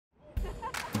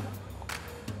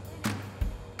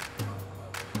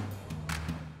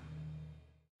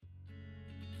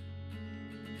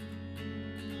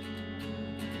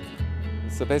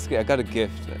So basically, I got a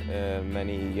gift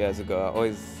many years ago. I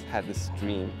always had this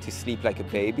dream to sleep like a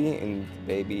baby in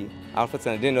baby outfits,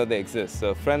 and I didn't know they exist.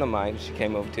 So a friend of mine, she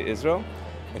came over to Israel,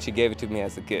 and she gave it to me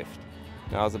as a gift.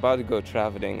 Now I was about to go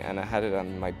traveling, and I had it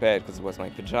on my bed because it was my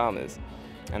pajamas,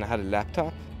 and I had a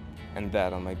laptop and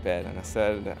that on my bed, and I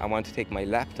said I wanted to take my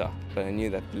laptop, but I knew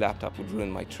that the laptop would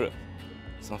ruin my trip.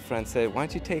 So my friend said, "Why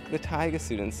don't you take the tiger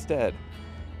suit instead?"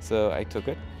 So I took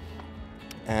it.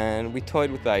 And we toyed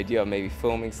with the idea of maybe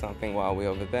filming something while we were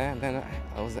over there. And then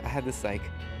I had this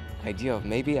idea of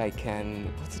maybe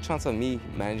what's the chance of me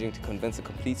managing to convince a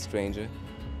complete stranger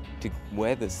to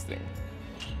wear this thing?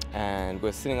 And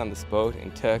we're sitting on this boat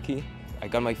in Turkey. I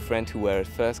got my friend to wear it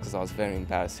first because I was very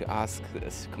embarrassed to ask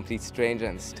this complete stranger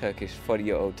and this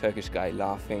 40-year-old Turkish guy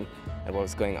laughing at what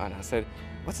was going on. I said,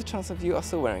 "What's the chance of you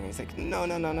also wearing it?" He's like, "No,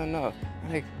 no, no, no, no."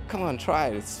 I'm like, "Come on, try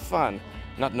it, it's fun."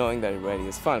 Not knowing that it really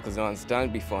is fun because no one's done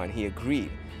it before, and he agreed.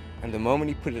 And the moment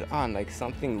he put it on, like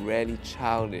something really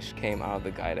childish came out of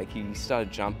the guy. Like he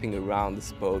started jumping around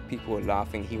this boat, people were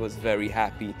laughing, he was very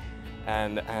happy,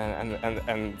 and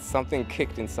something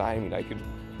kicked inside me. Like it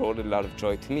brought a lot of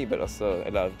joy to me, but also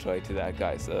a lot of joy to that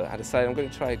guy. So I decided I'm going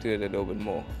to try to do it a little bit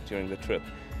more during the trip.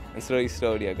 And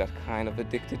slowly I got kind of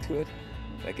addicted to it.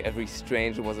 Like every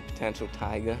stranger was a potential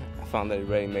tiger. I found that it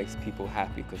really makes people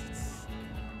happy because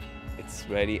it's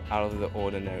really out of the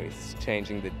ordinary. It's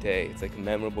changing the day. It's like a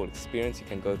memorable experience. You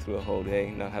can go through a whole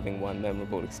day not having one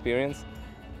memorable experience.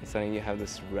 And suddenly you have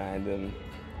this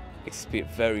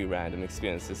very random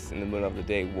experiences in the middle of the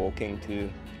day, walking to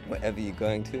wherever you're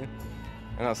going to.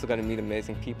 And I also got to meet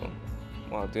amazing people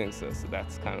while doing so. So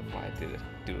that's kind of why I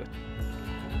do it.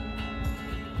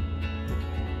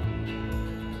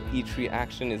 Each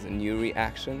reaction is a new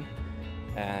reaction.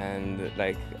 And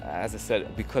like, as I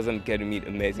said, because I'm getting to meet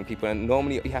amazing people, and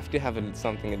normally you have to have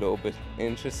something a little bit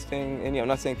interesting in you. I'm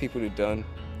not saying people who don't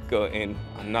go in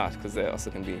are not, because they also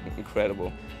can be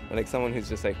incredible. But like someone who's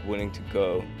just like willing to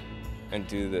go and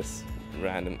do this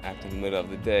random act in the middle of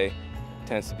the day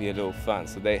tends to be a little fun.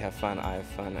 So they have fun, I have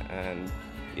fun, and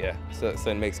yeah, so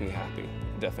it makes me happy.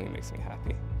 It definitely makes me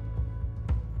happy.